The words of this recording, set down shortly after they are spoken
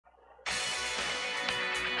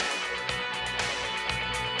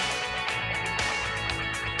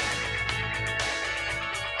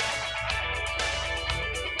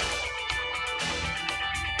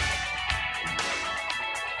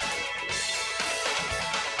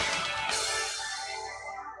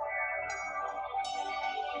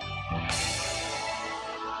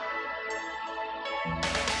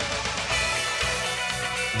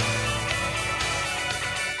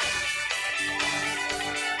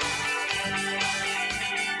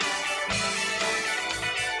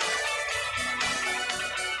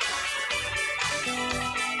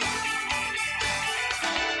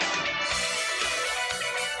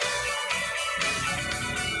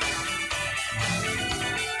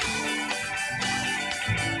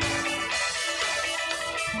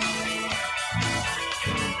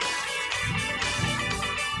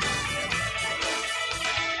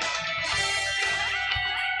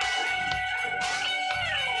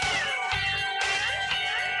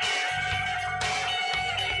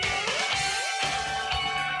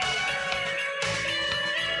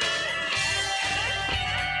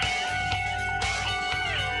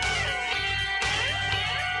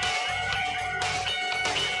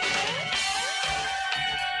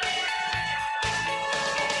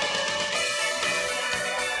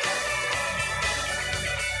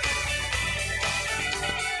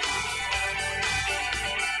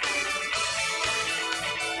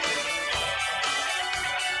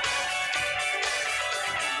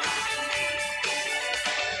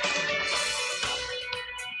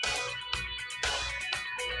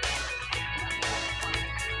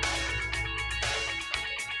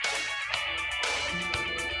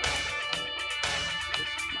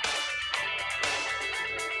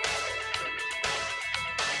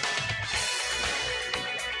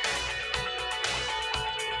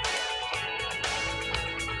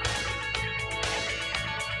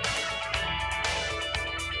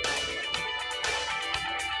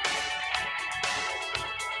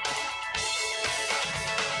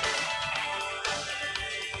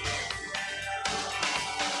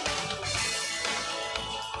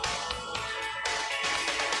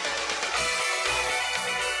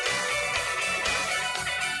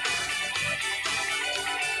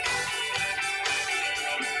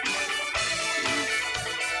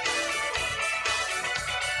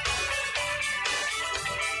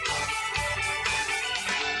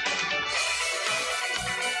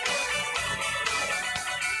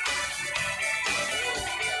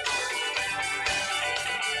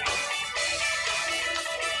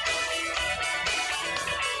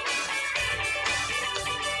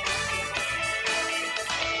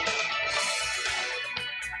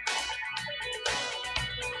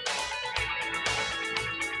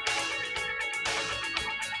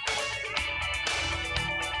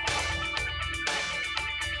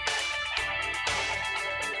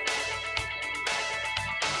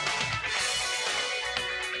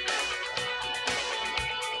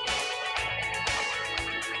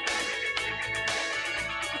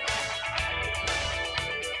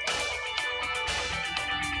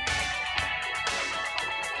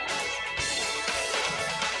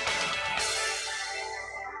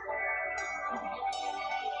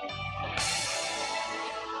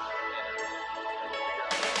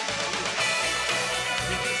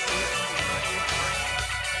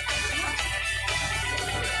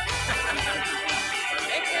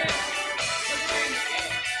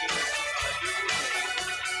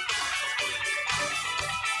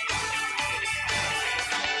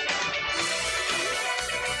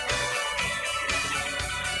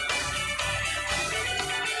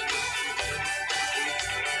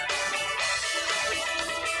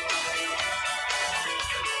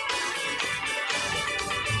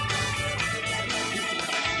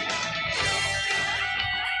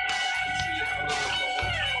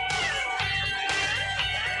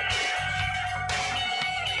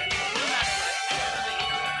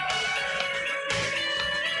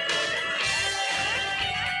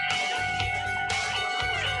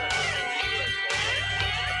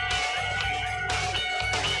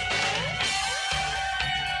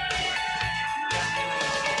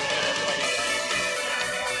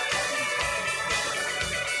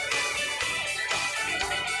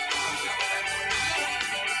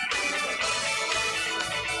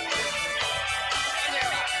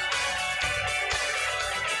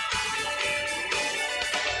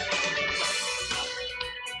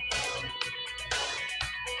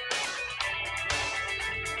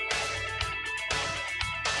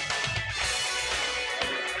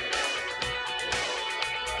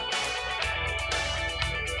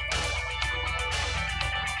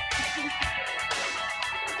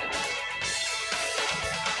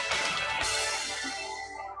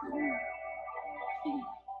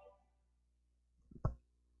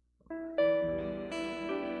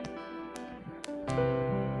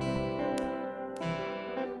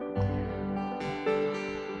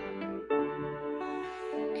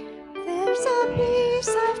is a peace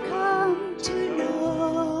I've come to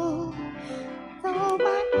know. Though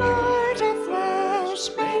my heart of flesh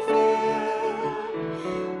may fail,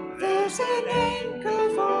 there's an anchor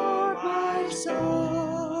for my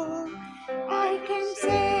soul. I can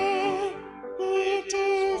say it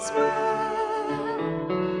is well.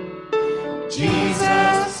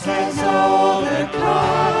 Jesus has overcome,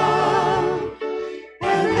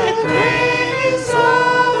 and the grave is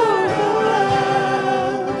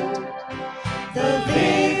overwhelmed. The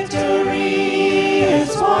victory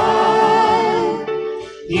is won.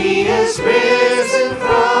 He is risen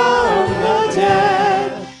from the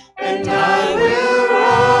dead, and I will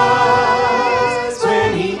rise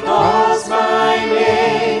when he calls my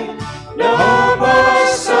name. No more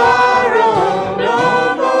sorrow,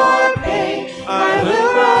 no more pain. I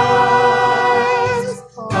will rise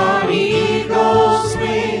on eagle's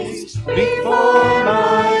wings before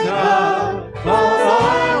my God, fall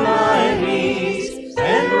on my knees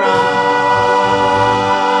and rise.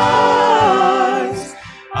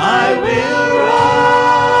 I will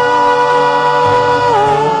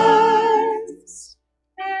rise.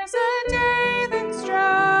 There's a day that's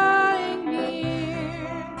drawing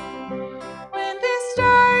near, when this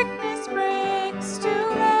darkness breaks to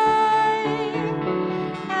light,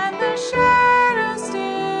 and the shadows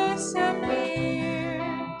disappear,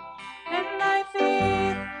 and my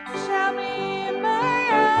faith shall be my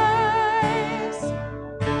eyes.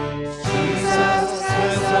 Jesus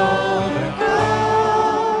has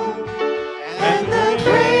overcome, and the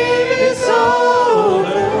grave is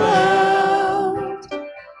overwhelmed.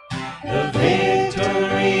 The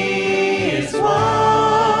victory is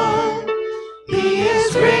won. He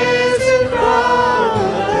is risen from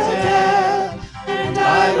the dead, and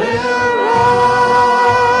I will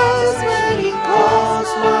rise when he calls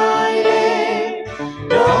my name.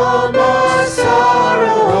 No more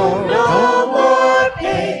sorrow, no more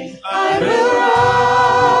pain. I will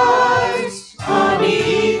rise on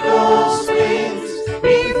eagle's wings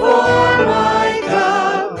before my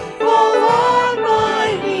God, fall on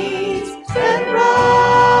my knees and rise.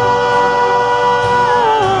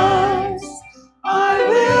 I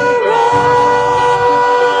will rise.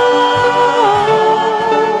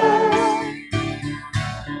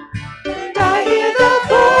 And I hear the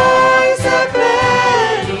voice of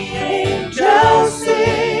many angels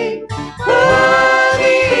sing,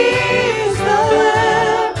 worthy is the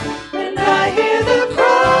Lamb. And I hear the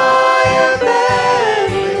cry of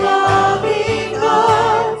many longing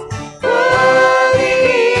hearts, worthy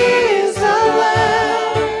is the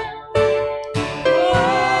Lamb.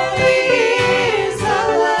 Worthy is the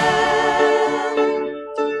Lamb.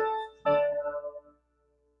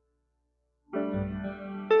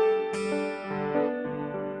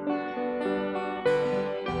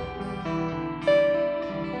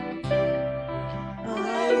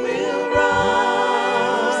 I will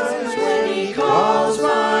rise when he calls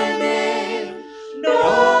my name.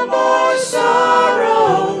 No more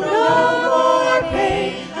sorrow, no more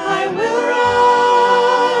pain. I will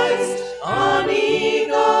rise on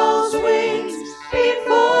eagle's wings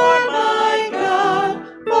before my God,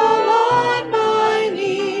 fall on my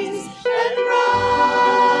knees and rise.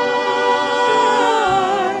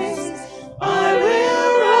 I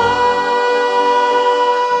will rise.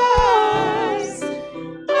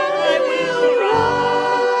 I will rise.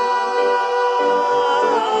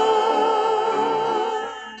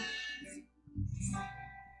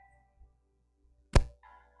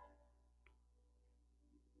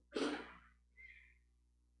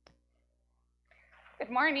 Good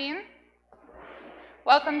morning.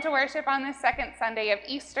 Welcome to worship on the second Sunday of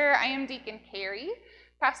Easter. I am Deacon Carrie.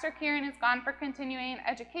 Pastor Karen is gone for continuing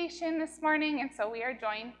education this morning, and so we are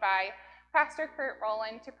joined by Pastor Kurt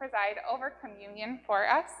Rowland to preside over communion for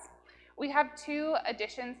us. We have two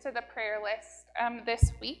additions to the prayer list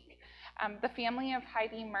this week. The family of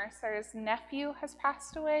Heidi Mercer's nephew has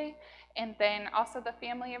passed away, and then also the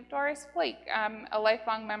family of Doris Blake, a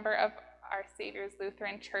lifelong member of our Saviour's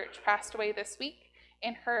Lutheran Church, passed away this week,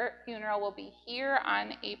 and her funeral will be here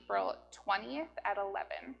on April 20th at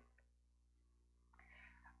 11.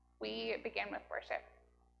 We begin with worship.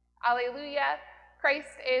 Alleluia, Christ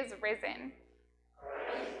is risen.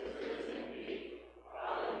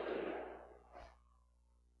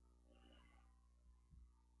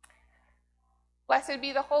 Blessed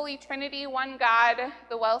be the Holy Trinity, one God,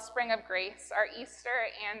 the wellspring of grace, our Easter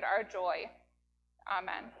and our joy.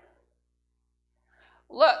 Amen.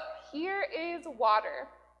 Look, here is water.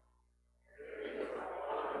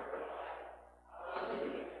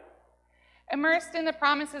 Immersed in the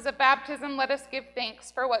promises of baptism, let us give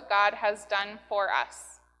thanks for what God has done for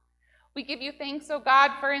us. We give you thanks, O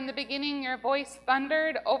God, for in the beginning your voice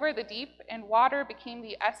thundered over the deep, and water became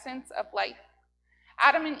the essence of life.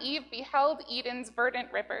 Adam and Eve beheld Eden's verdant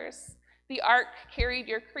rivers. The ark carried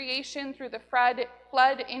your creation through the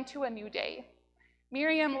flood into a new day.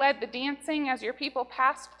 Miriam led the dancing as your people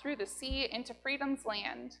passed through the sea into freedom's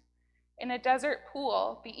land. In a desert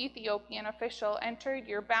pool, the Ethiopian official entered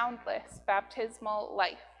your boundless baptismal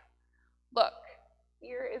life. Look,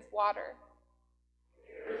 here is water.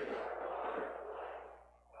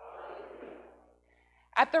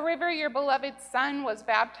 At the river, your beloved Son was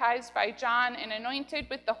baptized by John and anointed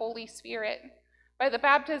with the Holy Spirit. By the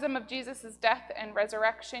baptism of Jesus' death and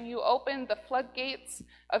resurrection, you opened the floodgates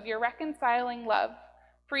of your reconciling love,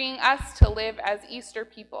 freeing us to live as Easter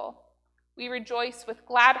people. We rejoice with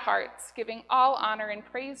glad hearts, giving all honor and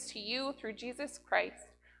praise to you through Jesus Christ,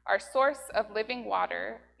 our source of living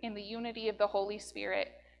water, in the unity of the Holy Spirit,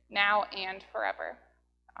 now and forever.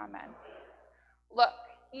 Amen. Look,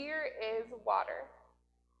 here is water.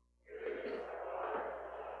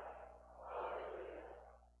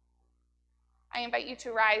 I invite you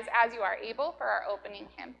to rise as you are able for our opening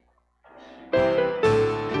hymn.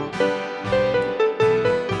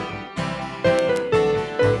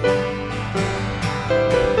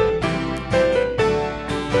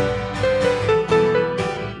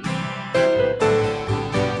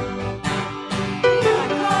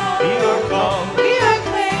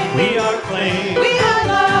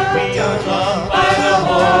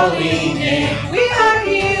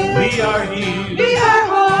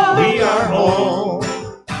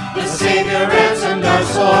 The Savior ransomed our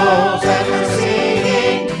souls, and we're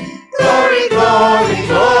singing, glory, glory,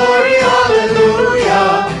 glory,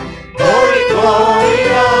 hallelujah. Glory, glory,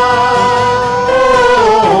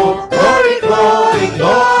 oh, glory, glory,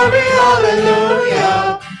 glory,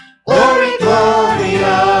 hallelujah. Glory, glory,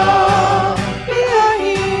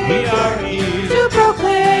 we are here to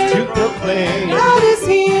proclaim, God is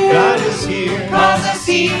here, calls us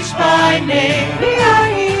each by name. We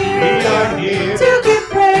are here to give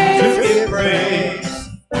praise.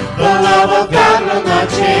 The love of God will not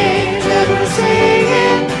change, and we're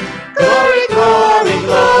singing, glory, glory,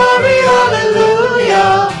 glory,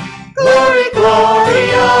 hallelujah. Glory, glory,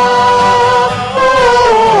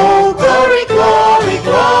 oh, glory, glory,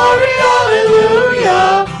 glory,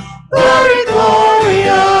 hallelujah. Glory, glory,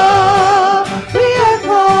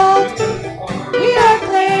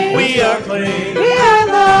 we are claimed, we are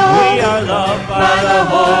loved by the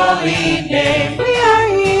holy name.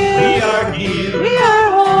 We are healed, we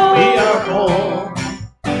are whole.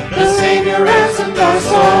 The Savior ransomed our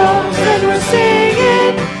souls, and we're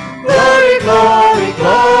singing, glory, glory,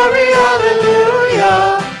 glory,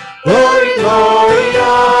 hallelujah. Glory, glory,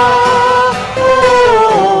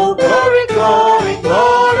 oh, glory, glory,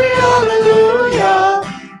 glory, hallelujah.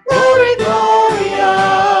 Glory, glory,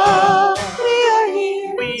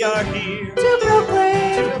 we are here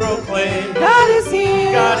to proclaim, God is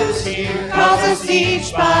here, calls us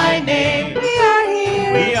each by name.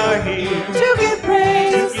 We are here to give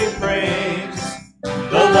praise.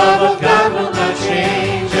 The love of God will not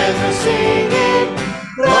change, and we're singing,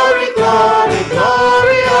 glory, glory,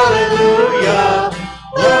 glory, hallelujah.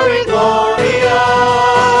 Glory, glory,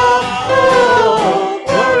 oh,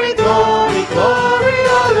 glory, glory, glory,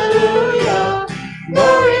 hallelujah.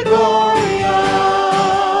 Glory, glory,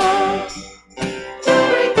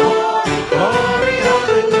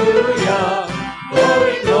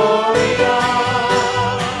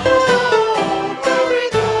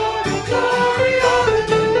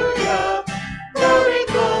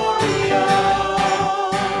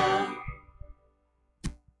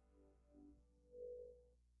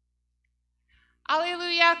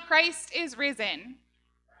 Alleluia, Christ is risen.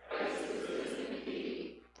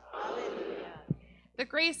 The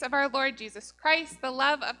grace of our Lord Jesus Christ, the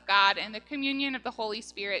love of God, and the communion of the Holy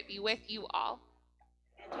Spirit be with you all.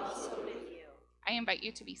 And also with you. I invite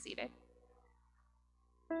you to be seated.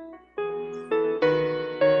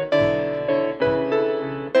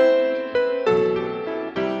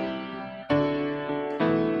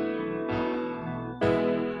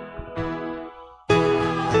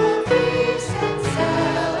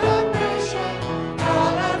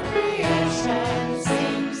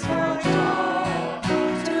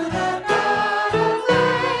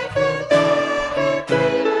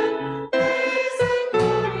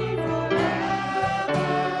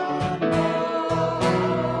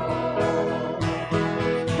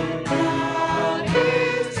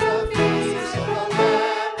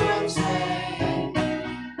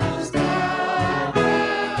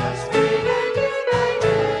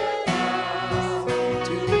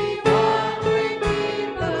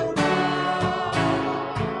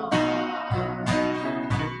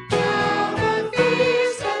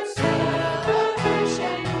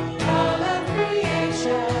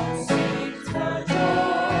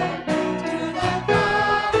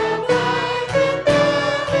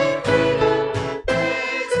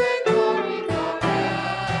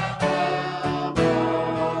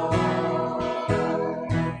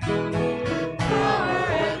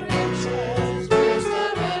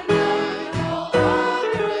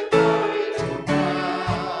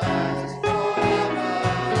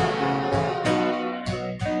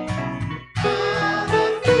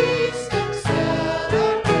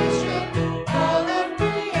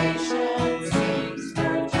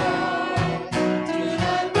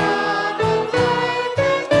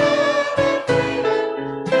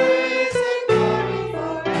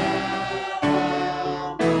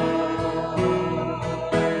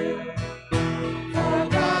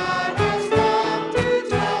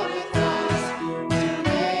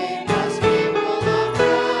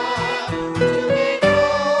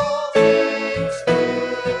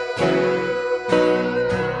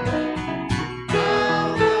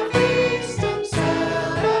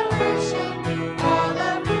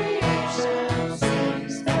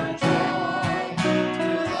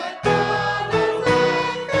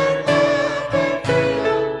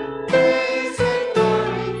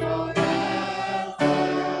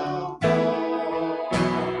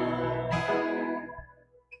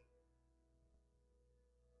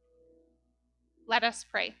 Let us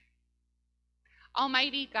pray.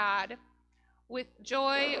 Almighty God, with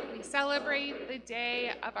joy we celebrate the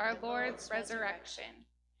day of our Lord's resurrection.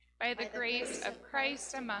 By the grace of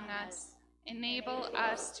Christ among us, enable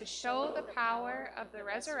us to show the power of the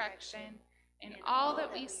resurrection in all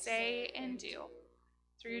that we say and do.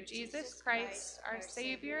 Through Jesus Christ, our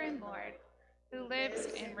Savior and Lord, who lives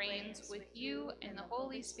and reigns with you in the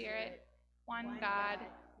Holy Spirit, one God,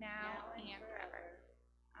 now and forever.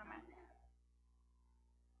 Amen.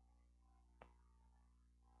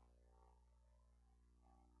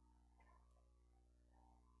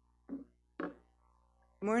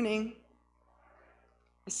 Good morning.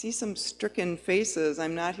 I see some stricken faces.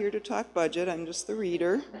 I'm not here to talk budget. I'm just the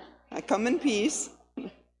reader. I come in peace.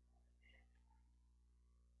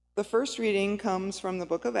 The first reading comes from the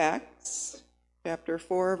book of Acts, chapter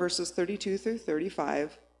 4, verses 32 through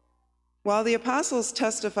 35. While the apostles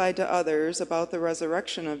testified to others about the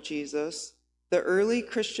resurrection of Jesus, the early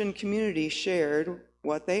Christian community shared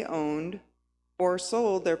what they owned or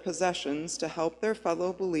sold their possessions to help their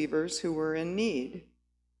fellow believers who were in need.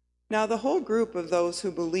 Now the whole group of those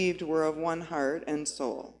who believed were of one heart and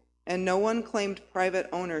soul, and no one claimed private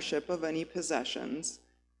ownership of any possessions,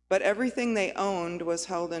 but everything they owned was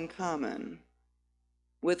held in common.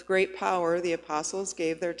 With great power, the apostles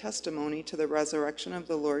gave their testimony to the resurrection of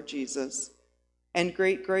the Lord Jesus, and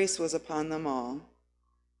great grace was upon them all.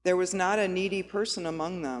 There was not a needy person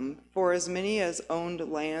among them, for as many as owned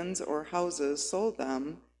lands or houses sold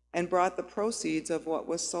them and brought the proceeds of what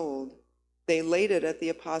was sold. They laid it at the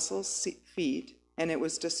apostles' feet, and it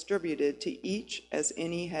was distributed to each as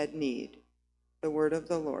any had need. The word of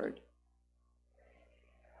the Lord.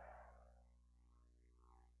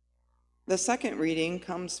 The second reading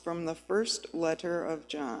comes from the first letter of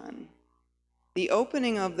John. The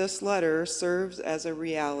opening of this letter serves as a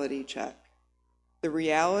reality check. The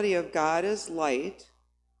reality of God is light,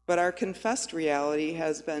 but our confessed reality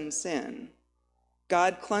has been sin.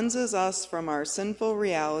 God cleanses us from our sinful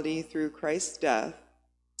reality through Christ's death,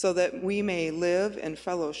 so that we may live in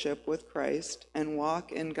fellowship with Christ and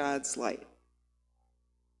walk in God's light.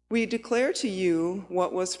 We declare to you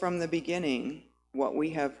what was from the beginning, what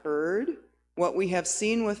we have heard, what we have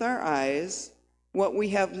seen with our eyes, what we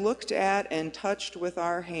have looked at and touched with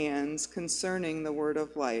our hands concerning the word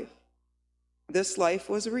of life. This life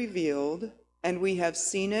was revealed, and we have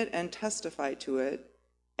seen it and testify to it,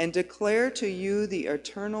 and declare to you the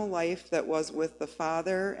eternal life that was with the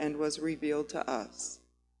Father and was revealed to us.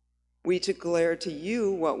 We declare to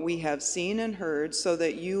you what we have seen and heard, so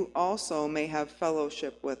that you also may have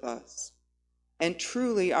fellowship with us. And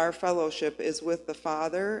truly our fellowship is with the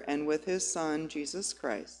Father and with his Son, Jesus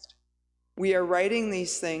Christ. We are writing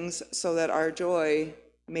these things so that our joy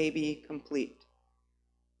may be complete.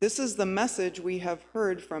 This is the message we have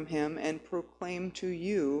heard from him and proclaim to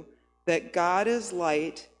you, that God is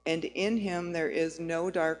light, and in him there is no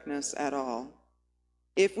darkness at all.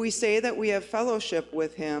 If we say that we have fellowship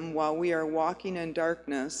with him while we are walking in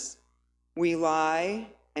darkness, we lie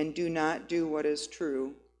and do not do what is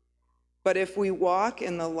true. But if we walk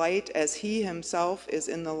in the light as he himself is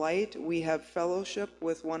in the light, we have fellowship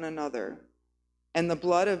with one another. And the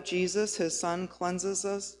blood of Jesus, his Son, cleanses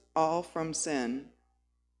us all from sin.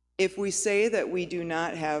 If we say that we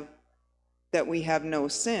have no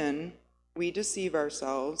sin, we deceive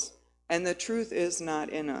ourselves, and the truth is not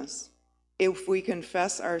in us. If we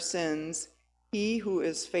confess our sins, he who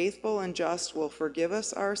is faithful and just will forgive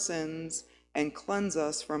us our sins and cleanse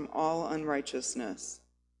us from all unrighteousness.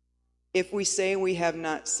 If we say we have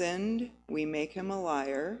not sinned, we make him a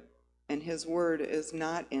liar, and his word is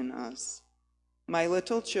not in us. My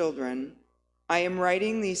little children, I am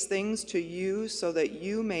writing these things to you so that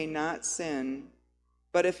you may not sin.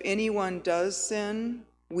 But if anyone does sin,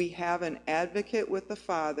 we have an advocate with the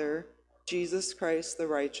Father, Jesus Christ the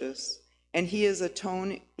righteous. And he is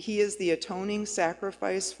the atoning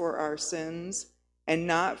sacrifice for our sins, and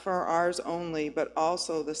not for ours only, but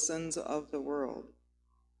also the sins of the world.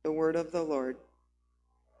 The word of the Lord.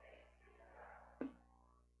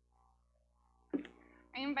 I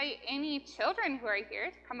invite any children who are here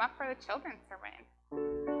to come up for the children's sermon.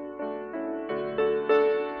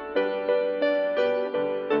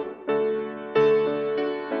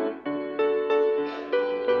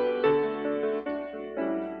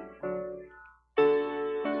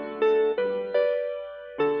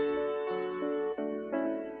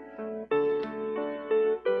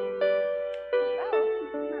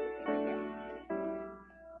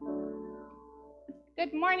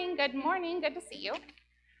 Good morning, good to see you.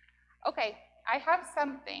 Okay, I have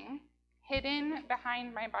something hidden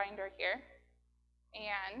behind my binder here,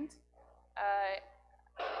 and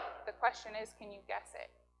the question is, can you guess it?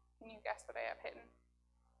 Can you guess what I have hidden?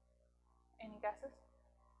 Any guesses?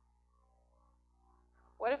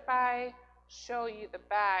 What if I show you the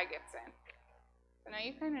bag it's in? So now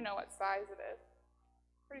you kind of know what size it is.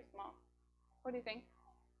 Pretty small. What do you think?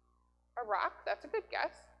 A rock? That's a good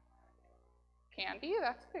guess. Candy?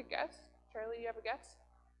 That's a good guess. Charlie, you have a guess?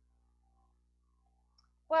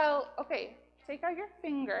 Well, okay, take out your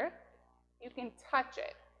finger. You can touch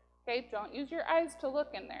it. Okay, don't use your eyes to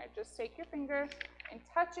look in there. Just take your finger and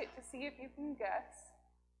touch it to see if you can guess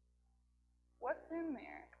what's in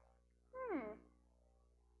there.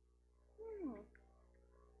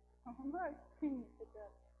 Oh my,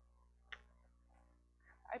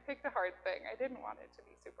 I picked a hard thing. I didn't want it to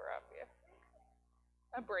be super obvious.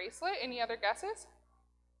 A bracelet? Any other guesses?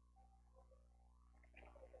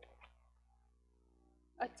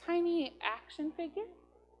 A tiny action figure?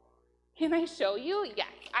 Can I show you?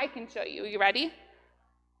 Yes, I can show you. You ready?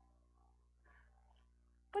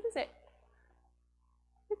 What is it?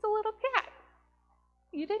 It's a little cat.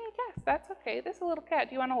 You didn't guess. That's okay. This is a little cat.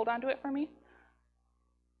 Do you want to hold on to it for me?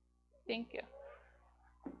 Thank you.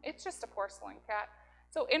 It's just a porcelain cat.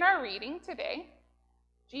 So in our reading today,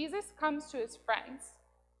 Jesus comes to his friends,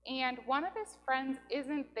 and one of his friends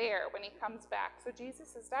isn't there when he comes back. So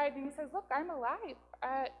Jesus has died, and he says, look, I'm alive.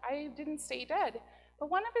 I didn't stay dead. But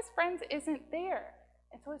one of his friends isn't there.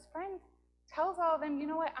 And so his friend tells all of them, you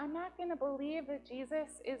know what, I'm not going to believe that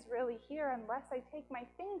Jesus is really here unless I take my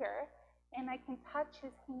finger and I can touch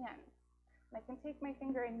his hand. And I can take my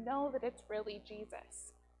finger and know that it's really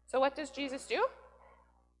Jesus. So what does Jesus do?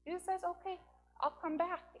 Jesus says, okay, I'll come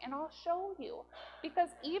back and I'll show you. Because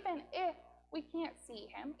even if we can't see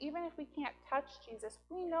him, even if we can't touch Jesus,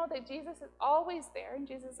 we know that Jesus is always there and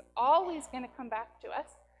Jesus is always going to come back to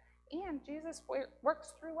us. And Jesus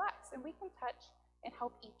works through us, and we can touch and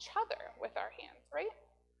help each other with our hands, right?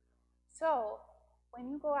 So when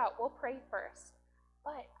you go out, we'll pray first.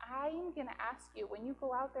 But I'm going to ask you, when you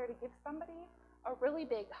go out there, to give somebody a really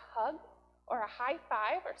big hug or a high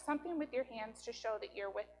five or something with your hands to show that you're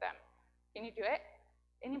with them. Can you do it?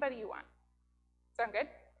 Anybody you want. Sound good?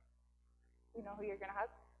 You know who you're going to hug?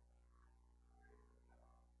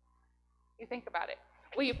 You think about it.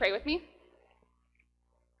 Will you pray with me?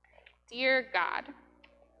 Dear God,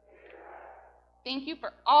 thank you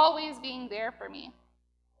for always being there for me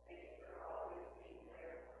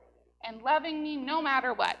and loving me no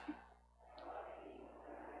matter what.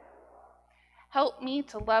 Help me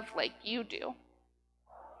to love like you do.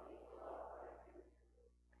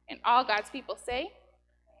 And all God's people say,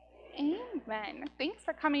 amen. Thanks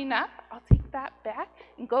for coming up. I'll take that back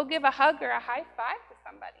and go give a hug or a high five to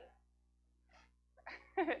somebody.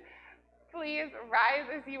 Please rise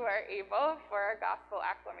as you are able for our gospel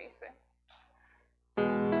acclamation.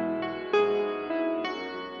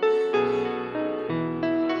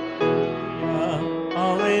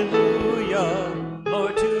 Alleluia,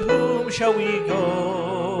 Lord, to whom shall we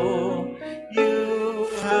go? You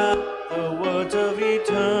have the words of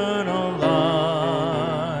eternal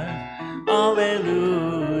life.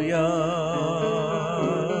 Alleluia.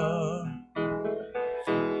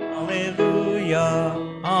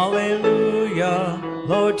 Alleluia, alleluia,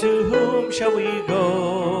 Lord, to whom shall we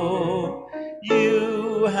go?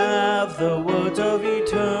 You have the words of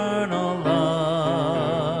eternal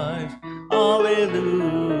life.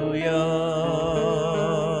 Alleluia.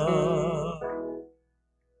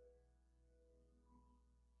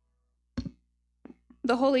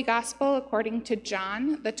 The Holy Gospel according to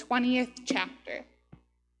John, the 20th chapter.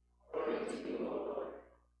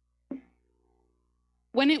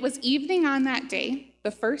 When it was evening on that day,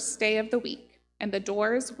 the first day of the week, and the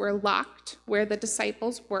doors were locked where the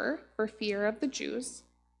disciples were for fear of the Jews,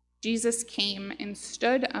 Jesus came and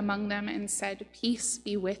stood among them and said, "Peace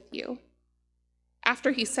be with you."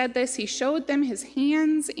 After he said this, he showed them his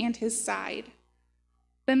hands and his side.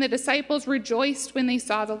 Then the disciples rejoiced when they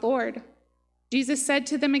saw the Lord. Jesus said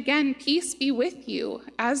to them again, "Peace be with you.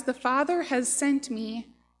 As the Father has sent me,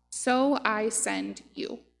 so I send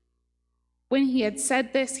you." When he had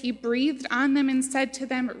said this, he breathed on them and said to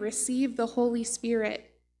them, "Receive the Holy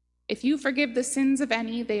Spirit. If you forgive the sins of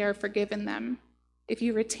any, they are forgiven them. If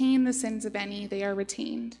you retain the sins of any, they are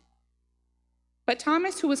retained." But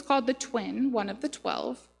Thomas, who was called the twin, one of the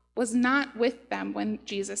 12, was not with them when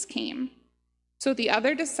Jesus came. So the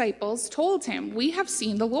other disciples told him, "We have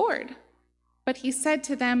seen the Lord." But he said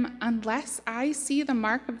to them, "Unless I see the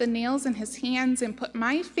mark of the nails in his hands and put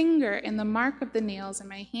my finger in the mark of the nails and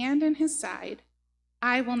my hand in his side,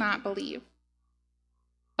 I will not believe."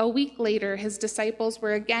 A week later, his disciples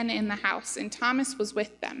were again in the house, and Thomas was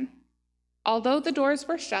with them. Although the doors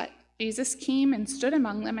were shut, Jesus came and stood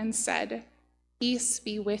among them and said, "Peace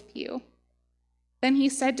be with you." Then he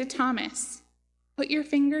said to Thomas, "Put your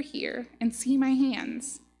finger here and see my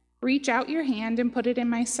hands. Reach out your hand and put it in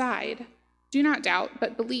my side. Do not doubt,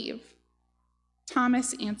 but believe."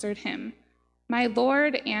 Thomas answered him, "My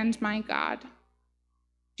Lord and my God."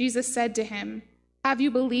 Jesus said to him, "Have you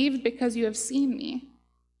believed because you have seen me?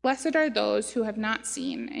 Blessed are those who have not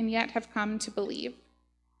seen and yet have come to believe."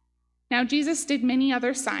 Now Jesus did many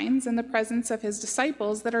other signs in the presence of his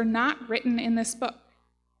disciples that are not written in this book,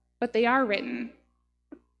 but they are written.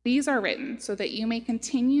 These are written so that you may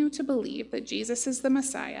continue to believe that Jesus is the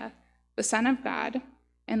Messiah, the Son of God,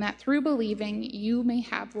 and that through believing you may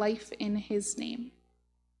have life in his name.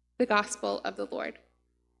 The Gospel of the Lord.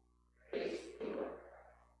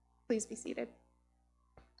 Please be seated.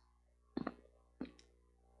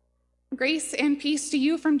 Grace and peace to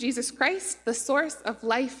you from Jesus Christ, the source of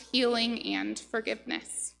life, healing, and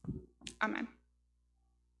forgiveness. Amen.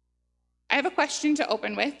 I have a question to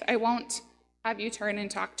open with. I won't have you turn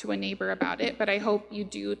and talk to a neighbor about it, but I hope you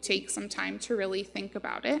do take some time to really think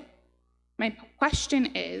about it. My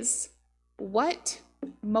question is, what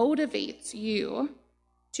motivates you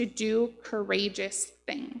to do courageous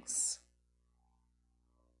things?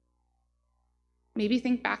 Maybe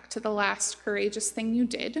think back to the last courageous thing you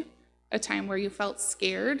did, a time where you felt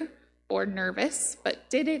scared or nervous, but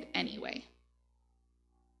did it anyway.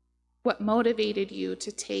 What motivated you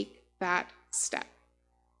to take that step?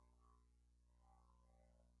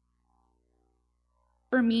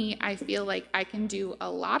 For me, I feel like I can do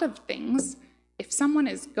a lot of things if someone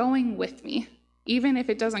is going with me, even if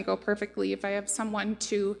it doesn't go perfectly. If I have someone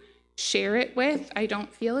to share it with, I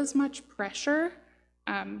don't feel as much pressure.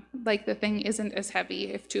 Like the thing isn't as heavy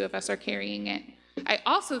if two of us are carrying it. I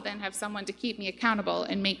also then have someone to keep me accountable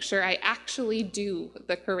and make sure I actually do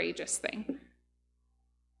the courageous thing.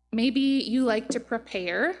 Maybe you like to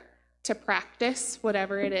prepare to practice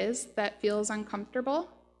whatever it is that feels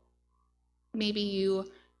uncomfortable. Maybe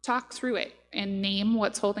you talk through it and name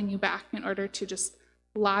what's holding you back in order to just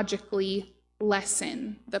logically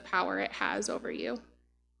lessen the power it has over you.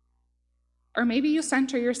 Or maybe you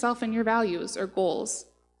center yourself in your values or goals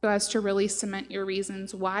so as to really cement your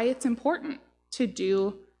reasons why it's important to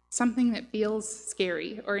do something that feels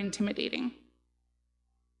scary or intimidating.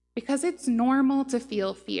 Because it's normal to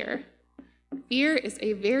feel fear. Fear is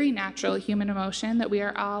a very natural human emotion that we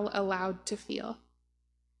are all allowed to feel.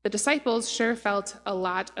 The disciples sure felt a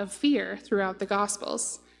lot of fear throughout the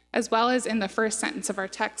Gospels, as well as in the first sentence of our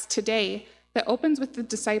text today that opens with the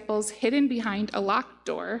disciples hidden behind a locked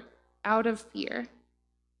door out of fear.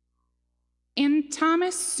 And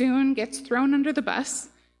Thomas soon gets thrown under the bus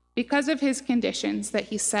because of his conditions that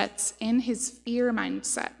he sets in his fear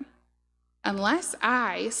mindset. Unless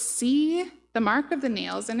I see the mark of the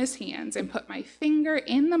nails in his hands and put my finger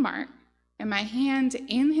in the mark and my hand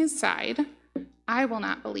in his side, I will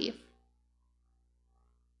not believe.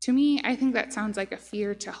 To me, I think that sounds like a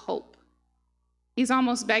fear to hope. He's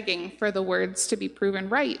almost begging for the words to be proven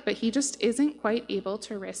right, but he just isn't quite able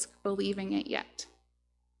to risk believing it yet.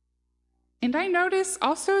 And I notice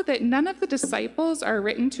also that none of the disciples are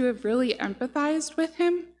written to have really empathized with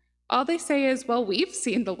him. All they say is, well, we've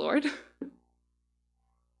seen the Lord.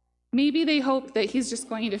 Maybe they hope that he's just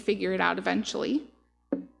going to figure it out eventually.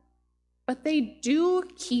 But they do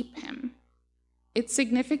keep him. It's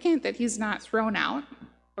significant that he's not thrown out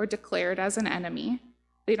or declared as an enemy.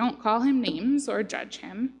 They don't call him names or judge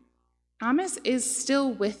him. Thomas is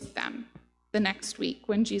still with them the next week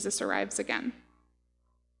when Jesus arrives again.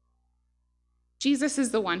 Jesus is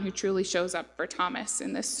the one who truly shows up for Thomas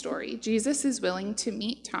in this story. Jesus is willing to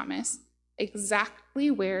meet Thomas exactly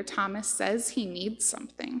where Thomas says he needs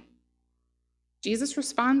something. Jesus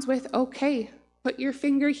responds with, "Okay, put your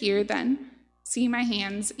finger here then, see my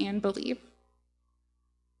hands and believe."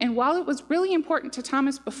 And while it was really important to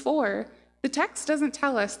Thomas before, the text doesn't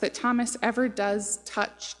tell us that Thomas ever does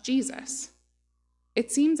touch Jesus.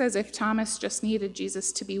 It seems as if Thomas just needed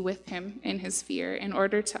Jesus to be with him in his fear in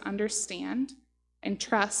order to understand and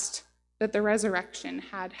trust that the resurrection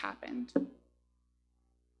had happened.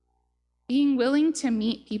 Being willing to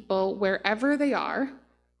meet people wherever they are,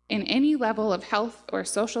 in any level of health or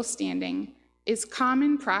social standing, is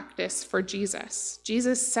common practice for Jesus.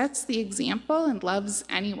 Jesus sets the example and loves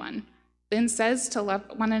anyone, then says to love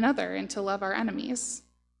one another and to love our enemies.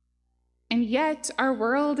 And yet our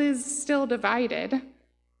world is still divided.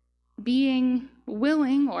 Being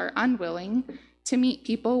willing or unwilling to meet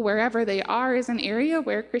people wherever they are is an area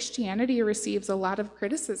where Christianity receives a lot of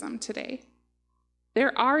criticism today.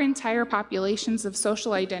 There are entire populations of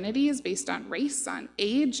social identities based on race, on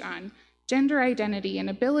age, on gender identity and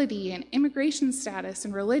ability and immigration status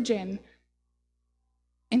and religion.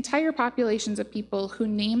 Entire populations of people who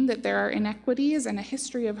name that there are inequities and a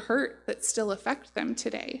history of hurt that still affect them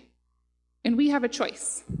today. And we have a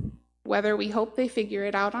choice, whether we hope they figure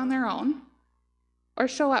it out on their own or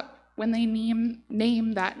show up when they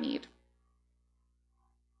name that need.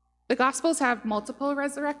 The Gospels have multiple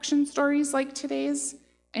resurrection stories like today's,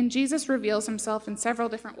 and Jesus reveals himself in several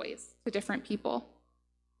different ways to different people.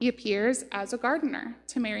 He appears as a gardener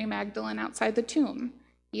to Mary Magdalene outside the tomb.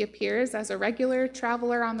 He appears as a regular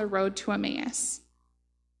traveler on the road to Emmaus.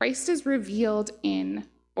 Christ is revealed in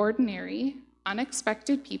ordinary,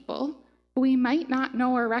 unexpected people who we might not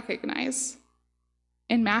know or recognize.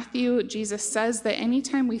 In Matthew, Jesus says that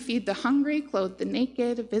anytime we feed the hungry, clothe the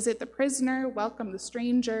naked, visit the prisoner, welcome the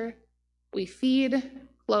stranger, we feed,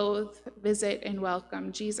 clothe, visit, and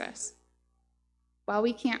welcome Jesus. While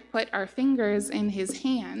we can't put our fingers in his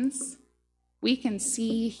hands, we can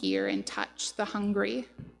see, hear, and touch the hungry,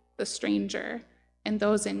 the stranger, and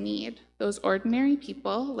those in need, those ordinary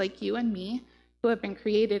people like you and me who have been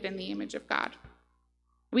created in the image of God.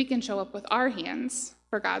 We can show up with our hands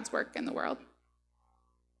for God's work in the world.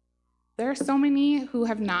 There are so many who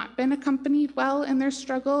have not been accompanied well in their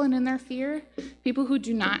struggle and in their fear, people who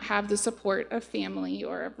do not have the support of family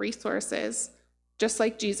or of resources. Just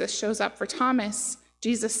like Jesus shows up for Thomas,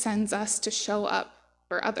 Jesus sends us to show up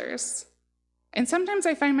for others. And sometimes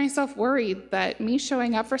I find myself worried that me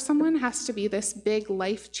showing up for someone has to be this big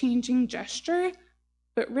life-changing gesture,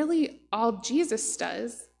 but really all Jesus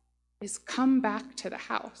does is come back to the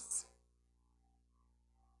house.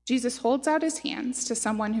 Jesus holds out his hands to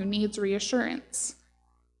someone who needs reassurance,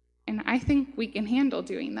 and I think we can handle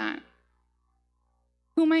doing that.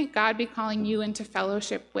 Who might God be calling you into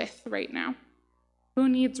fellowship with right now? Who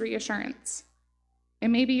needs reassurance? It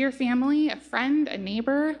may be your family, a friend, a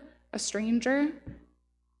neighbor, a stranger.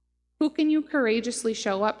 Who can you courageously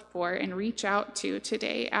show up for and reach out to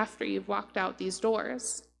today after you've walked out these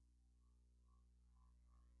doors?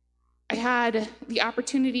 I had the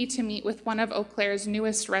opportunity to meet with one of Eau Claire's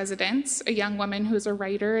newest residents, a young woman who's a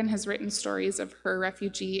writer and has written stories of her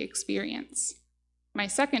refugee experience. My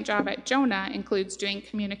second job at Jonah includes doing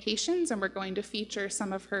communications, and we're going to feature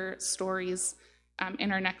some of her stories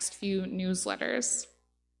in our next few newsletters.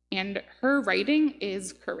 And her writing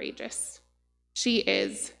is courageous. She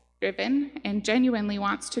is driven and genuinely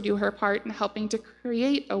wants to do her part in helping to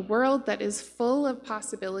create a world that is full of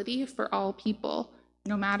possibility for all people,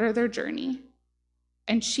 no matter their journey.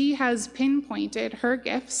 And she has pinpointed her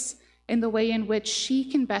gifts in the way in which she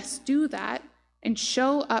can best do that and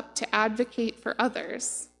show up to advocate for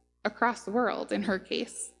others across the world, in her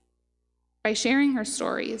case, by sharing her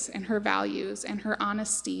stories and her values and her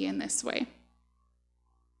honesty in this way.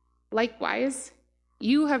 Likewise,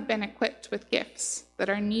 you have been equipped with gifts that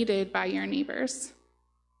are needed by your neighbors.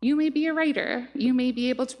 You may be a writer. You may be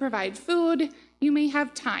able to provide food. You may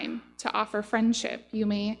have time to offer friendship. You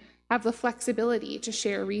may have the flexibility to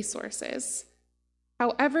share resources.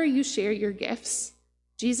 However you share your gifts,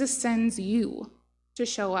 Jesus sends you to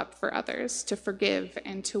show up for others, to forgive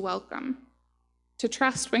and to welcome, to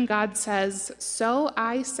trust when God says, "So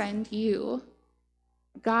I send you."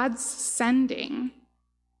 God's sending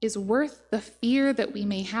is worth the fear that we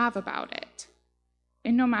may have about it.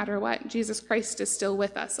 And no matter what, Jesus Christ is still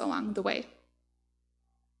with us along the way.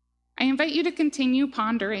 I invite you to continue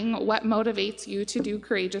pondering what motivates you to do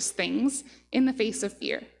courageous things in the face of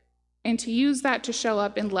fear, and to use that to show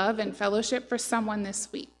up in love and fellowship for someone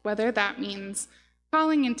this week, whether that means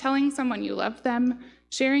calling and telling someone you love them,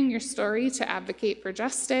 sharing your story to advocate for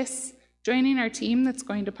justice, joining our team that's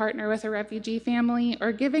going to partner with a refugee family,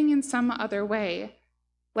 or giving in some other way.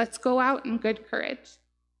 Let's go out in good courage.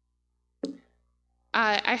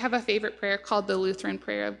 I have a favorite prayer called the Lutheran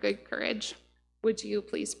Prayer of Good Courage. Would you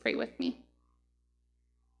please pray with me?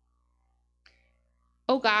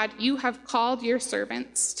 O God, you have called your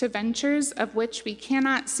servants to ventures of which we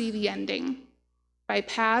cannot see the ending, by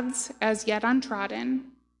paths as yet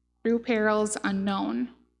untrodden, through perils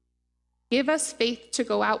unknown. Give us faith to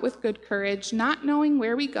go out with good courage, not knowing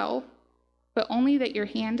where we go, but only that your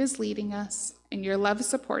hand is leading us and your love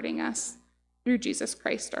supporting us, through Jesus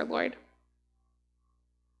Christ our Lord.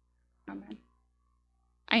 Amen.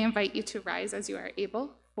 I invite you to rise as you are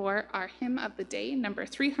able for our hymn of the day, number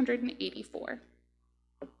 384.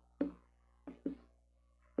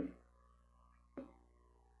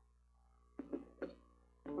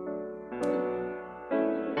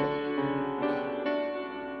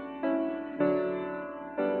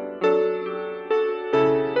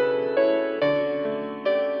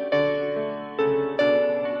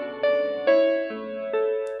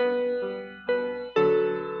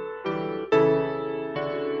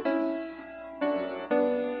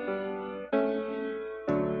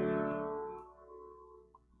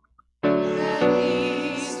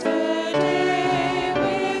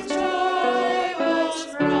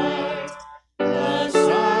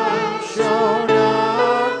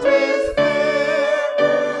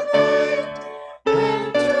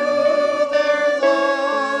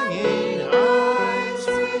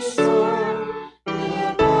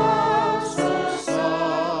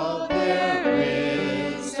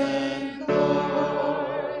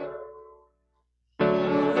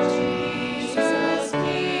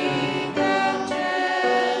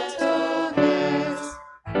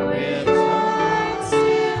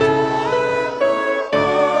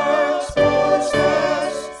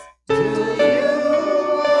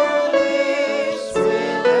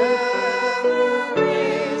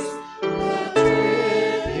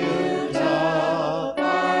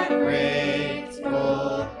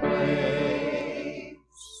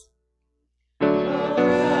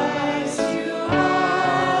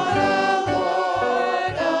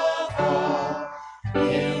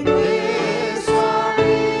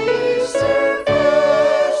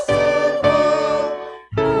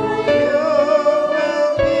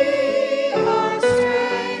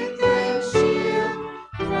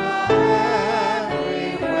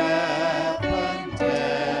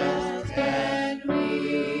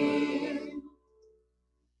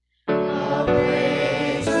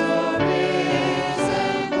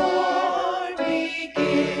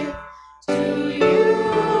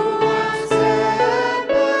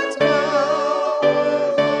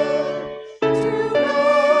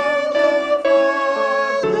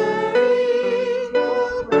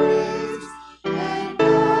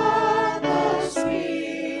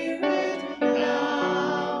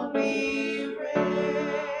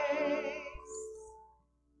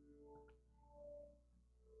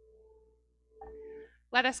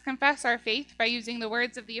 Let us confess our faith by using the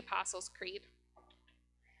words of the Apostles' Creed.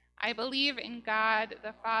 I believe in God,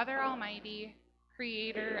 the Father Almighty,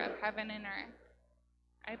 creator of heaven and earth.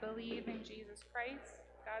 I believe in Jesus Christ,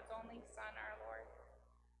 God's only Son, our Lord,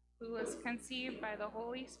 who was conceived by the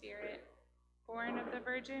Holy Spirit, born of the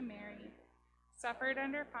Virgin Mary, suffered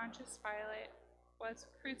under Pontius Pilate, was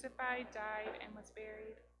crucified, died, and was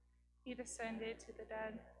buried. He descended to the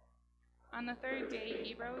dead. On the third day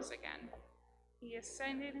he rose again. He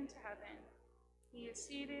ascended into heaven. He is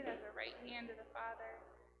seated at the right hand of the Father,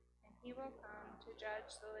 and he will come to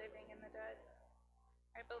judge the living and the dead.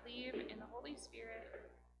 I believe in the Holy Spirit,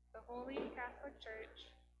 the Holy Catholic Church,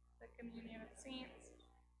 the communion of saints,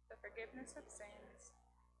 the forgiveness of sins,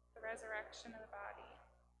 the resurrection of the body,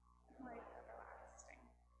 and life everlasting.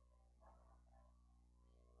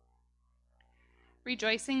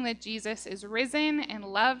 Rejoicing that Jesus is risen and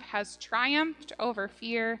love has triumphed over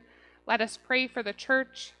fear, let us pray for the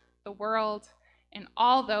church, the world, and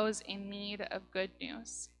all those in need of good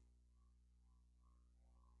news.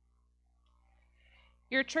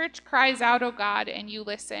 Your church cries out, O God, and you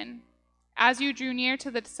listen. As you drew near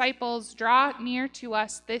to the disciples, draw near to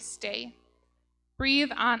us this day.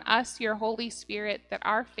 Breathe on us your Holy Spirit, that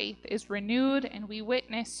our faith is renewed and we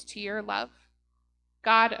witness to your love.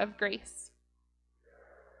 God of grace.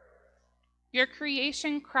 Your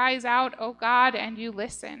creation cries out, O God, and you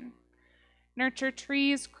listen. Nurture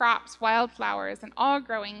trees, crops, wildflowers, and all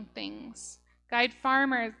growing things. Guide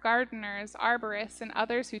farmers, gardeners, arborists, and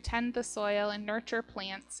others who tend the soil and nurture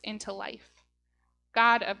plants into life.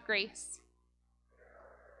 God of grace.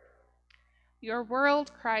 Your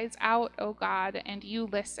world cries out, O God, and you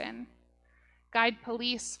listen. Guide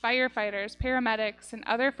police, firefighters, paramedics, and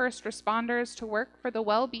other first responders to work for the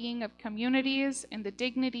well-being of communities and the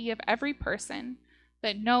dignity of every person,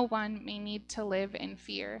 that no one may need to live in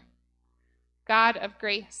fear. God of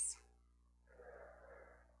grace.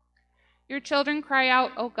 Your children cry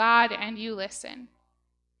out, O God, and you listen.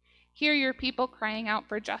 Hear your people crying out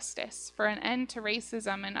for justice, for an end to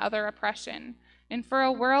racism and other oppression, and for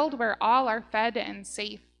a world where all are fed and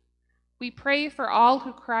safe. We pray for all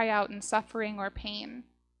who cry out in suffering or pain,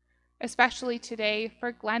 especially today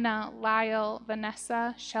for Glenna, Lyle,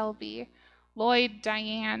 Vanessa, Shelby, Lloyd,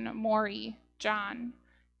 Diane, Maury, John,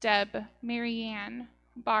 Deb, Marianne,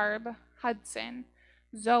 Barb, Hudson,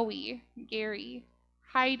 Zoe, Gary,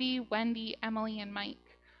 Heidi, Wendy, Emily, and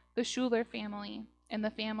Mike, the Schuler family, and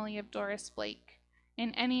the family of Doris Blake,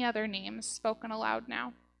 and any other names spoken aloud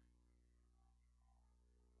now.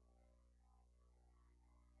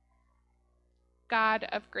 God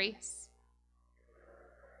of grace.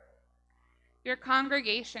 Your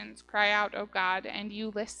congregations cry out, O God, and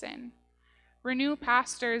you listen. Renew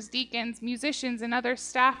pastors, deacons, musicians, and other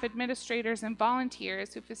staff, administrators, and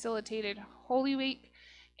volunteers who facilitated Holy Week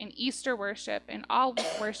and Easter worship and all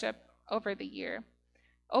week worship over the year.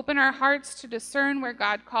 Open our hearts to discern where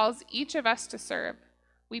God calls each of us to serve.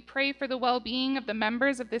 We pray for the well-being of the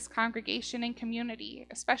members of this congregation and community,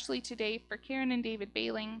 especially today for Karen and David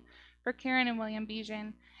Bailing, for Karen and William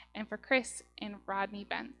Bijan, and for Chris and Rodney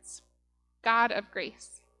Bentz. God of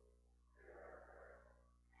grace.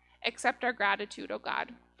 Accept our gratitude, O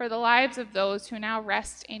God, for the lives of those who now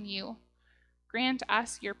rest in you. Grant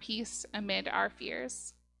us your peace amid our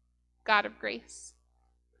fears. God of grace.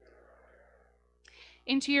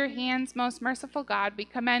 Into your hands, most merciful God, we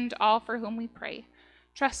commend all for whom we pray,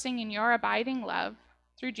 trusting in your abiding love,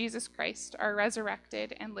 through Jesus Christ, our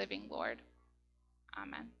resurrected and living Lord.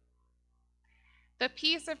 Amen. The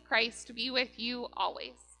peace of Christ be with you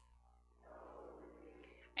always.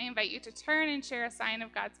 I invite you to turn and share a sign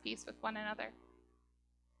of God's peace with one another.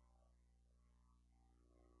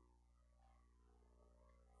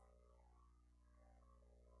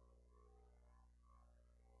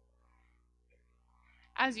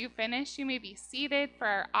 As you finish, you may be seated for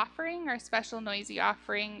our offering. Our special noisy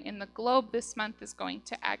offering in the globe this month is going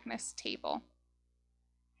to Agnes' table.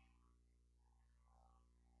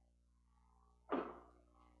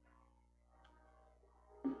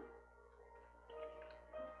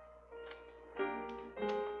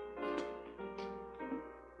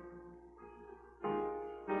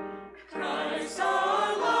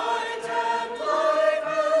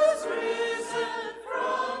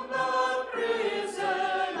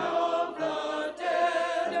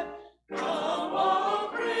 Come, all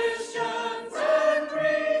Christians, and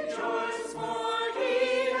rejoice.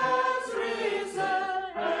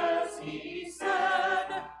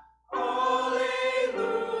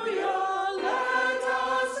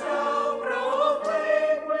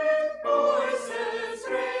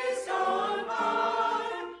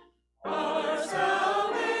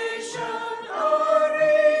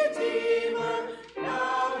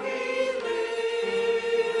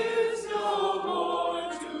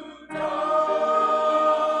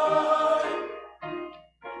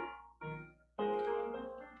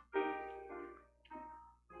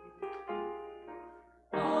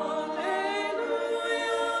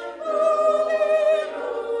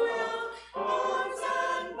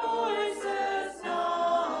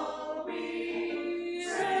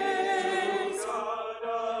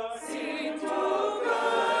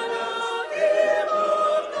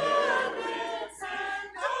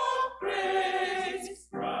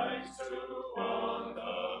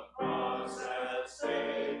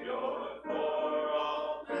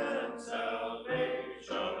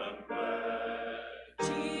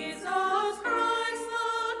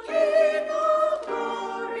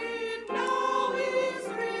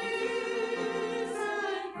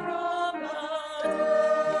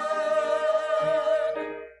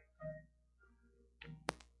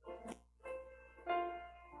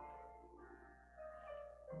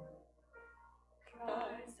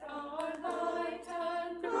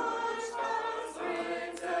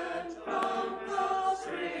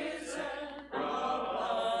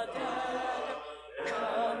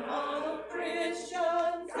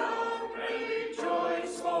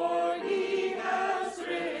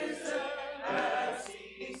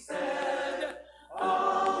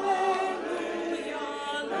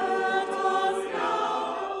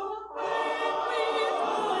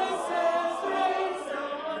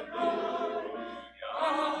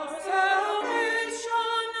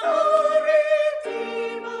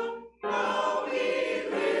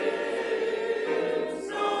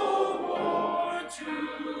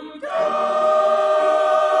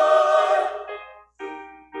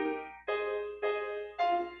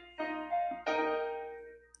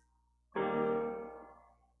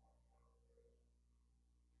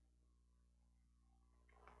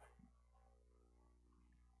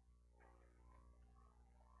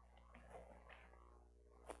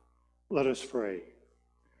 Let us pray.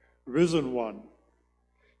 Risen One,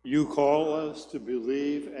 you call us to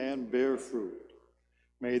believe and bear fruit.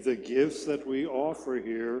 May the gifts that we offer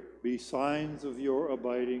here be signs of your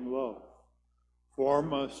abiding love.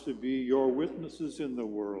 Form us to be your witnesses in the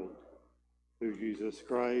world. Through Jesus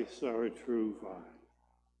Christ, our true vine.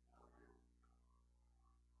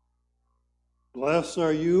 Blessed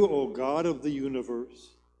are you, O God of the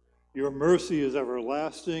universe. Your mercy is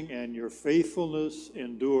everlasting, and your faithfulness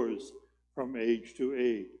endures from age to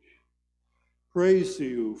age. Praise to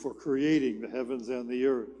you for creating the heavens and the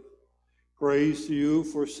earth. Praise to you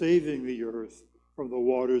for saving the earth from the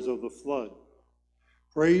waters of the flood.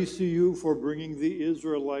 Praise to you for bringing the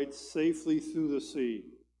Israelites safely through the sea.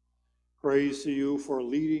 Praise to you for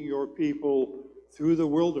leading your people through the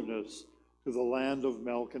wilderness to the land of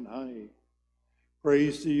milk and honey.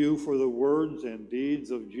 Praise to you for the words and deeds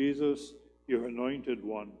of Jesus, your anointed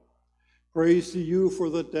one. Praise to you for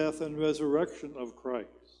the death and resurrection of Christ.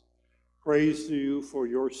 Praise to you for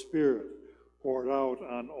your Spirit poured out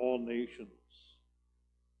on all nations.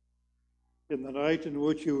 In the night in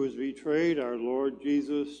which he was betrayed, our Lord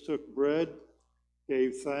Jesus took bread,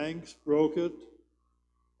 gave thanks, broke it,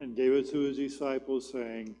 and gave it to his disciples,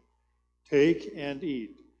 saying, "Take and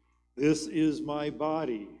eat. This is my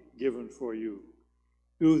body given for you.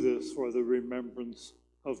 Do this for the remembrance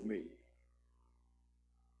of me."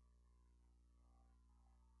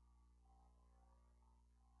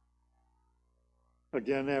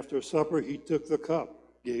 Again, after supper, he took the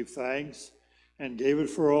cup, gave thanks, and gave it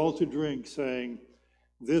for all to drink, saying,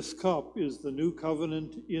 "This cup is the new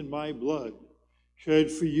covenant in my blood, shed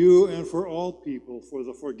for you and for all people for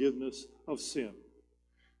the forgiveness of sin.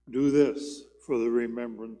 Do this for the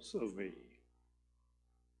remembrance of me."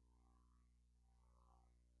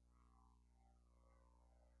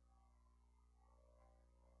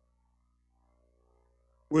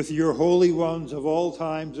 With your holy ones of all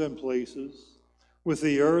times and places, with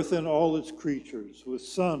the earth and all its creatures, with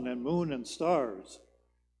sun and moon and stars,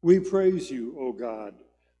 we praise you, O God,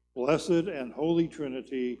 blessed and holy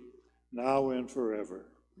Trinity, now and forever.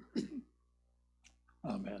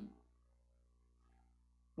 Amen.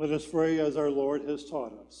 Let us pray as our Lord has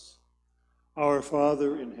taught us. Our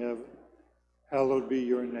Father in heaven, hallowed be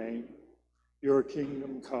your name. Your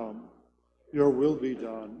kingdom come, your will be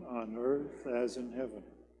done on earth as in heaven.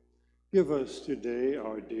 Give us today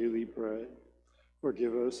our daily bread.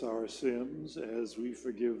 Forgive us our sins as we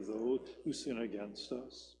forgive those who sin against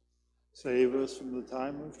us. Save us from the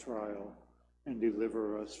time of trial and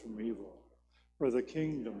deliver us from evil. For the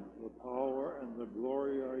kingdom, the power, and the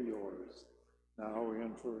glory are yours, now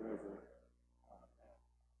and forever. Amen.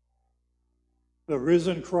 The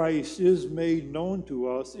risen Christ is made known to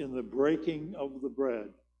us in the breaking of the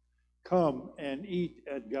bread. Come and eat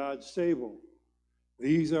at God's table.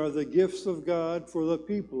 These are the gifts of God for the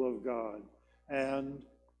people of God, and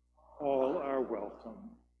all are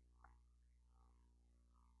welcome.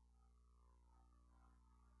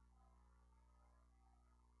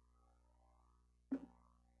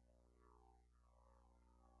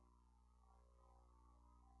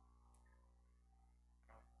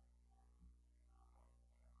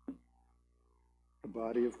 The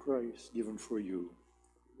body of Christ given for you.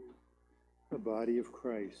 The body of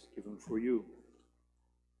Christ given for you.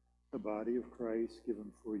 The body of Christ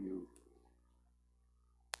given for you.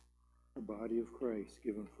 The body of Christ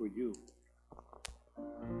given for you.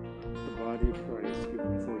 The body of Christ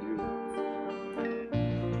given for you.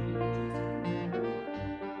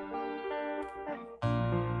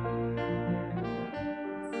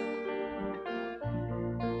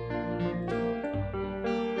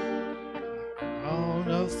 Crown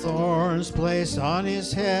of thorns placed on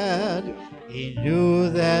his head, he knew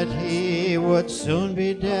that he would soon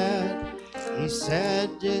be dead. He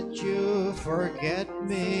said, "Did you forget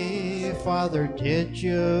me, Father, did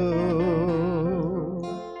you?"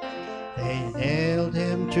 They nailed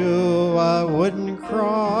him to a wooden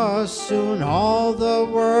cross. Soon all the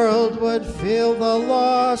world would feel the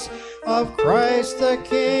loss of Christ the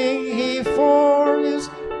King. He forgives.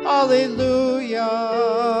 Hallelujah.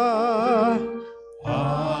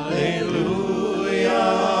 Hallelujah.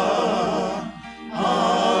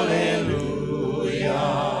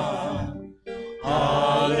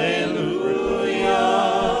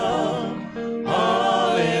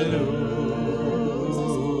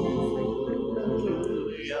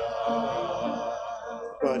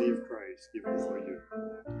 Given for you.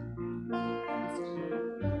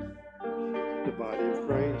 The body of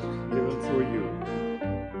Christ given for you.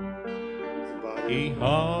 He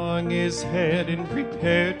hung his head and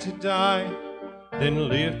prepared to die, then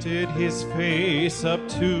lifted his face up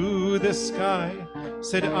to the sky.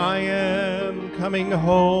 said, I am coming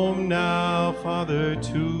home now, Father,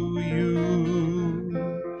 to you.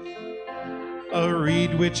 A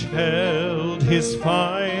reed which held his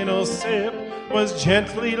final sip was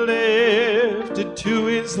gently lifted to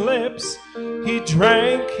his lips. He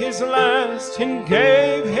drank his last and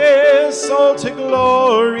gave his soul to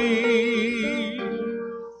glory.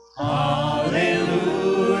 Hallelujah,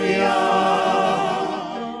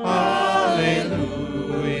 hallelujah,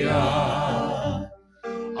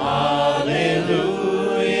 hallelujah,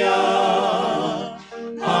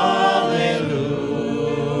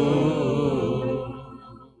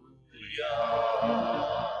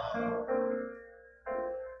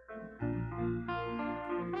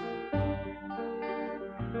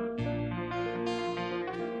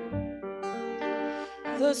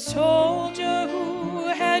 The soldier who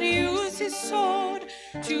had used his sword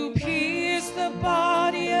to pierce the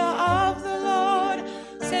body of the Lord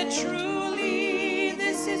said, truly,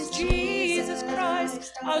 this is Jesus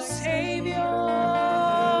Christ, our Savior.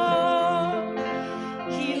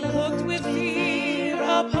 He looked with fear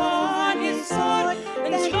upon his sword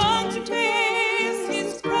and turned to face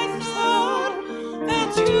his Christ the Lord,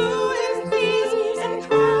 fell to his knees and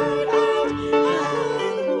cried out,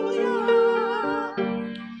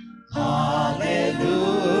 Hallelujah.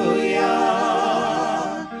 Hallelujah,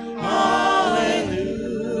 hallelujah,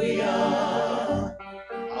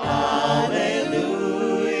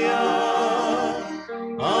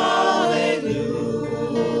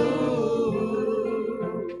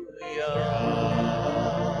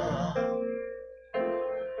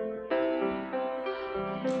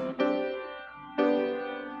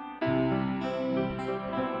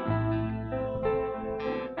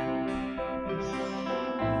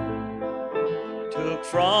 took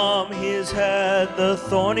from his head the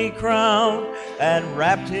thorny crown and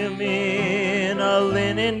wrapped him in a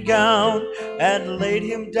linen gown and laid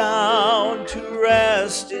him down to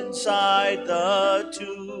rest inside the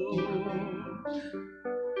tomb.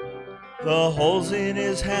 The holes in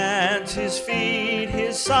his hands, his feet,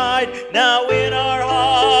 his side, now in our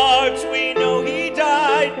hearts we know he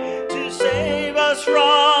died to save us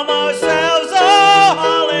from ourselves.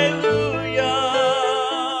 Oh, hallelujah.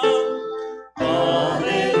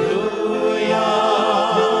 Hallelujah,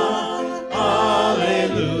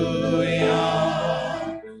 hallelujah,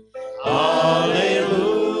 hallelujah,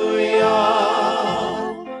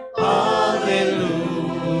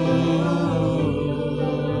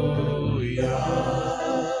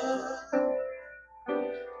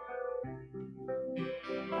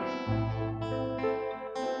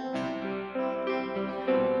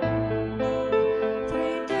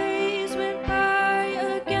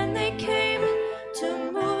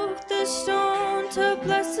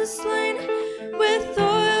 slain with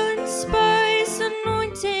oil and spice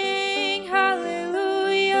anointing,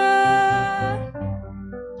 hallelujah.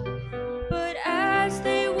 But as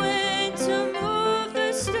they went to move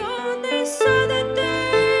the stone, they saw that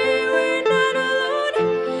they were not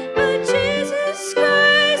alone, but Jesus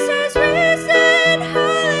Christ has risen,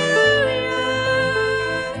 hallelujah.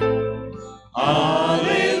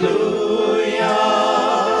 Hallelujah,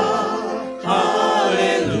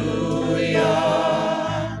 hallelujah.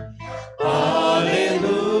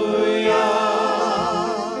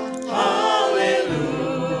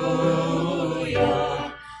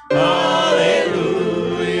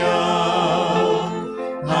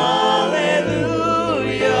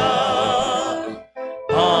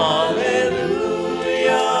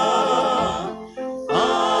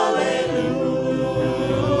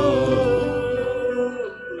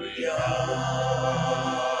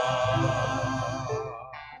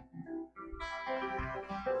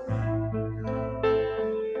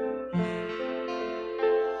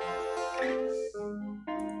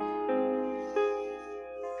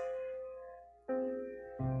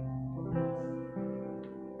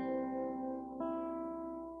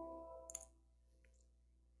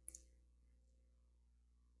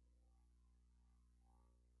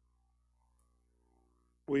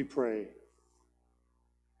 We pray.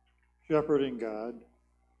 Shepherding God,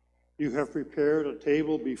 you have prepared a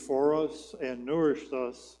table before us and nourished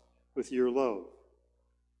us with your love.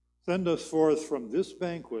 Send us forth from this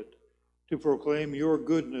banquet to proclaim your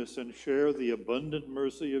goodness and share the abundant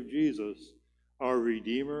mercy of Jesus, our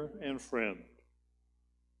Redeemer and friend.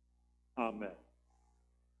 Amen.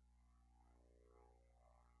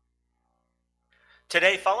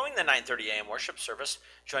 Today, following the 9:30 a.m. worship service,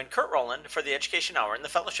 join Kurt Rowland for the Education Hour in the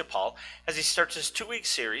Fellowship Hall as he starts his 2-week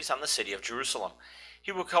series on the city of Jerusalem.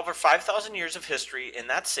 He will cover 5,000 years of history in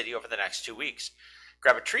that city over the next 2 weeks.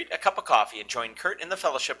 Grab a treat, a cup of coffee, and join Kurt in the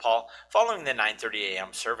Fellowship Hall following the 9:30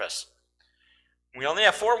 a.m. service. We only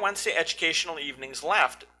have 4 Wednesday educational evenings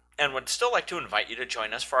left and would still like to invite you to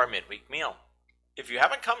join us for our midweek meal. If you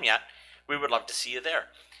haven't come yet, we would love to see you there.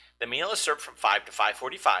 The meal is served from 5 to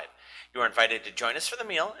 5:45. You are invited to join us for the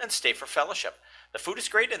meal and stay for fellowship. The food is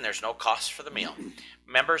great and there's no cost for the meal.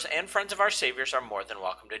 Members and friends of our Saviors are more than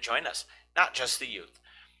welcome to join us, not just the youth.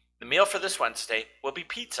 The meal for this Wednesday will be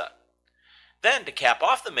pizza. Then, to cap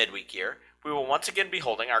off the midweek year, we will once again be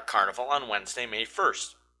holding our carnival on Wednesday, May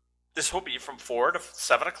 1st. This will be from 4 to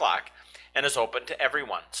 7 o'clock and is open to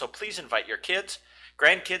everyone, so please invite your kids,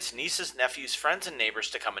 grandkids, nieces, nephews, friends, and neighbors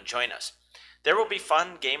to come and join us. There will be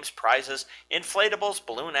fun, games, prizes, inflatables,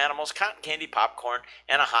 balloon animals, cotton candy, popcorn,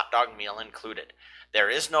 and a hot dog meal included.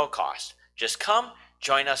 There is no cost. Just come,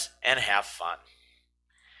 join us, and have fun.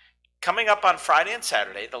 Coming up on Friday and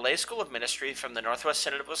Saturday, the Lay School of Ministry from the Northwest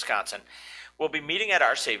Synod of Wisconsin will be meeting at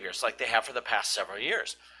Our Savior's like they have for the past several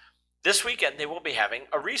years. This weekend, they will be having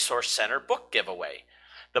a Resource Center book giveaway.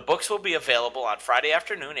 The books will be available on Friday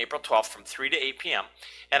afternoon, April 12th from 3 to 8 p.m.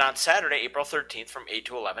 and on Saturday, April 13th from 8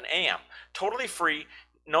 to 11 a.m. Totally free,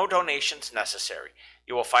 no donations necessary.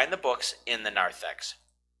 You will find the books in the narthex.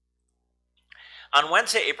 On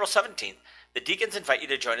Wednesday, April 17th, the deacons invite you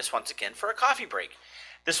to join us once again for a coffee break.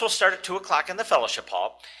 This will start at 2 o'clock in the fellowship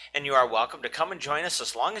hall, and you are welcome to come and join us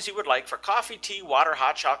as long as you would like for coffee, tea, water,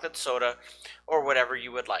 hot chocolate, soda, or whatever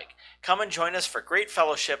you would like. Come and join us for great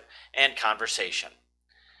fellowship and conversation.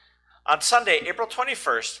 On Sunday, April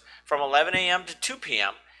 21st, from 11 a.m. to 2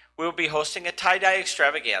 p.m., we will be hosting a tie-dye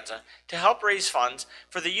extravaganza to help raise funds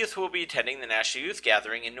for the youth who will be attending the National Youth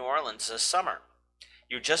Gathering in New Orleans this summer.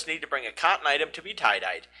 You just need to bring a cotton item to be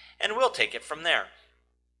tie-dyed, and we'll take it from there.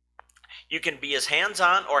 You can be as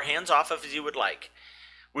hands-on or hands-off as you would like.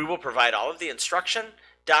 We will provide all of the instruction,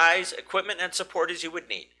 dyes, equipment, and support as you would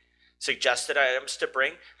need. Suggested items to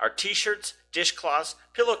bring are t-shirts, dishcloths,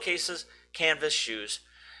 pillowcases, canvas, shoes,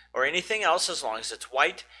 or anything else as long as it's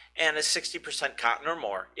white and is 60% cotton or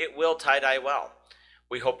more. It will tie-dye well.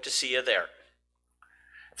 We hope to see you there.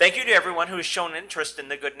 Thank you to everyone who has shown interest in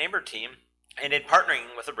the Good Neighbor team and in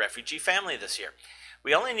partnering with a refugee family this year.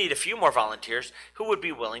 We only need a few more volunteers who would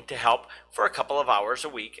be willing to help for a couple of hours a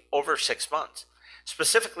week over 6 months.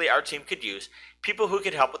 Specifically, our team could use people who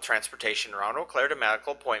could help with transportation around Eau Claire to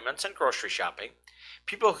medical appointments and grocery shopping,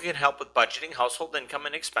 people who can help with budgeting household income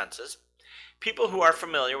and expenses, people who are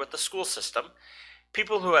familiar with the school system,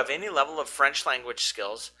 people who have any level of French language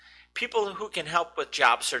skills, people who can help with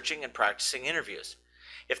job searching and practicing interviews.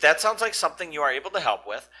 If that sounds like something you are able to help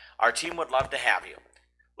with, our team would love to have you.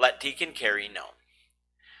 Let Deacon Carey know.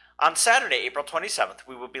 On Saturday, April 27th,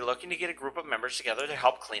 we will be looking to get a group of members together to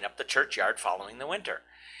help clean up the churchyard following the winter.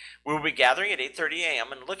 We will be gathering at 8:30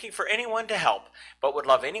 a.m. and looking for anyone to help, but would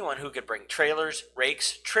love anyone who could bring trailers,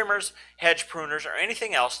 rakes, trimmers, hedge pruners, or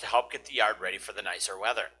anything else to help get the yard ready for the nicer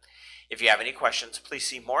weather. If you have any questions, please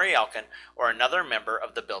see Maury Elkin or another member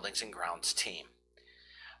of the Buildings and Grounds team.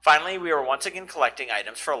 Finally, we are once again collecting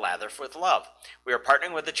items for Lather with Love. We are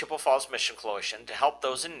partnering with the Chippewa Falls Mission Coalition to help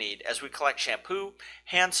those in need as we collect shampoo,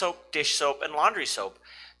 hand soap, dish soap, and laundry soap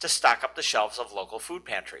to stock up the shelves of local food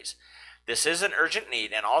pantries. This is an urgent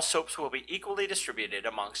need, and all soaps will be equally distributed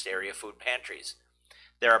amongst area food pantries.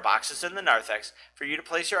 There are boxes in the narthex for you to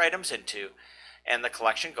place your items into, and the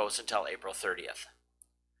collection goes until April 30th.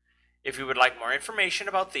 If you would like more information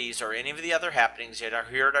about these or any of the other happenings that are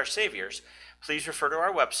here at Our Savior's, please refer to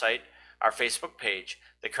our website, our Facebook page,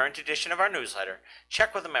 the current edition of our newsletter,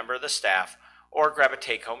 check with a member of the staff, or grab a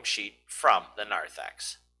take-home sheet from the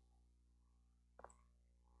narthex.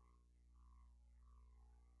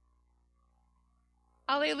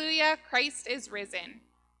 Alleluia, Christ is risen.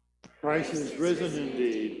 Christ is risen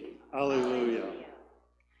indeed. Alleluia.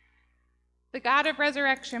 The God of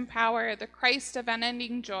resurrection power, the Christ of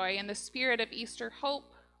unending joy, and the Spirit of Easter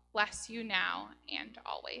hope, bless you now and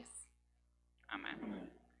always. Amen.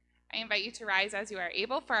 I invite you to rise as you are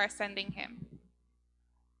able for our sending hymn.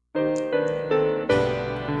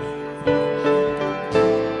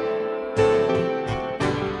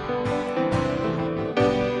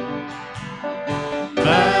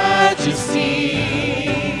 Majesty,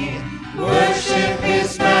 worship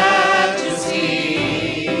his majesty.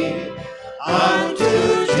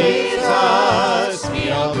 Unto Jesus be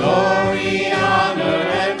all glory, honor,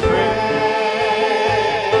 and praise.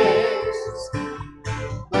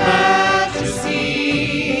 Majesty,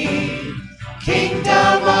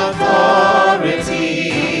 kingdom, authority.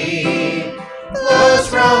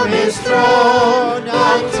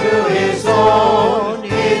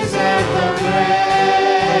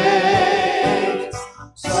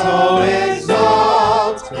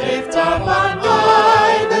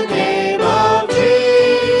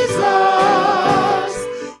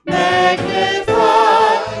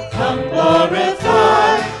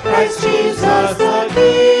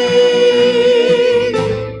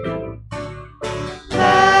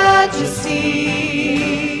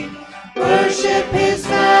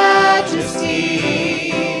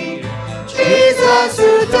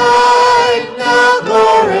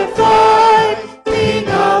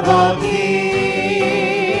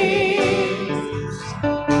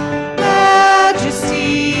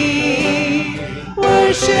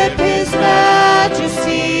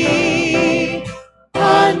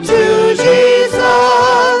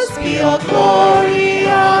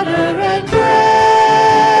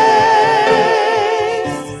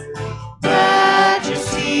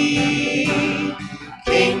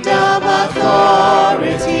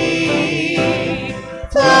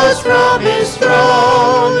 from his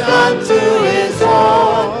throne unto his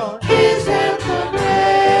own, his anthem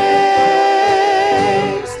raised.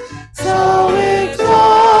 So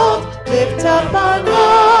exalt, lift up on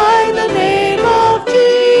high the name of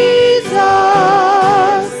Jesus.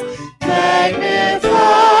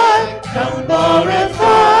 Magnify, come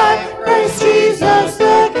glorify, praise Jesus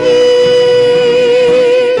the King.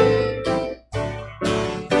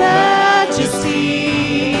 Majesty,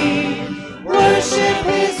 worship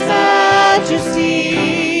his majesty.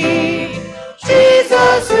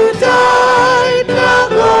 Jesus who died, now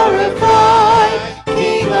glorified,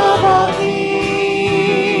 King of all kings.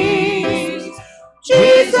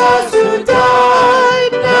 Jesus who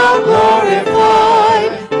died, now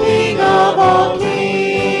glorified, King of all kings.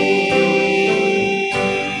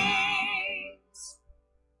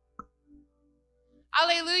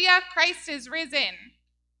 Alleluia, Christ is risen.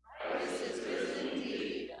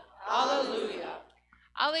 Hallelujah.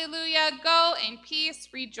 Alleluia, go in peace,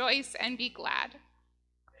 rejoice, and be glad.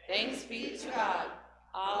 Thanks be to God.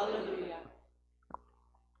 Hallelujah.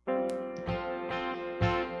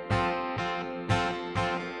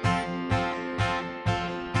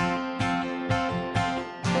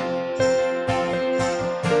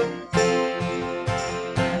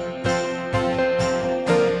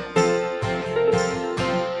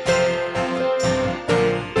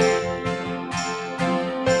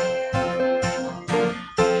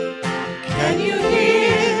 Can you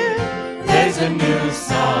hear? There's a new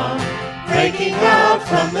song breaking out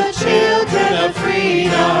from the children of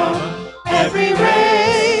freedom. Every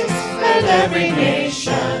race and every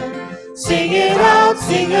nation, sing it out,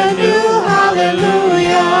 sing a new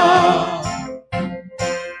hallelujah.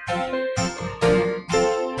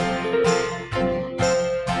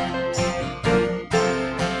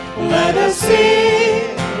 Let us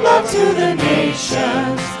sing love to the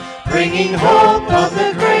nations, bringing hope of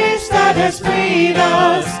the grace that has freed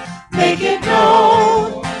us. Make it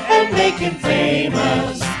known and make it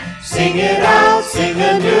famous. Sing it out, sing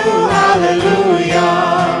a new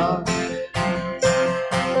hallelujah.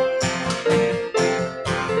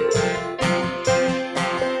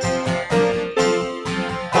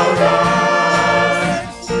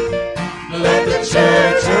 Arise, let the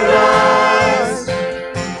church arise.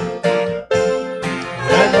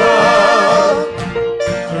 Let love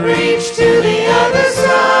reach to the other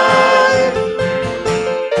side.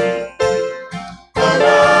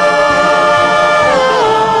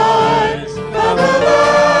 Arise, come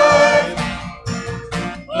alive.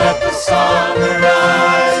 Let the song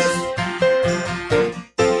arise.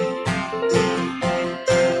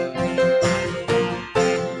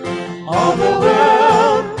 All the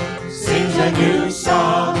world sings a new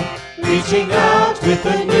song, reaching out with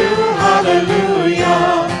a new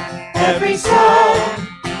hallelujah. Every son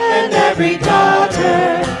and every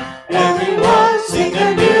daughter, everyone sing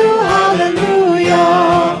a new hallelujah.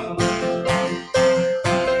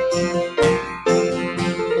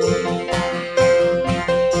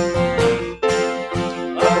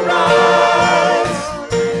 Arise,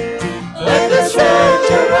 let the church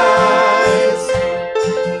arise.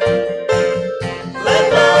 Let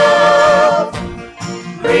love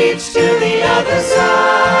reach to the other side.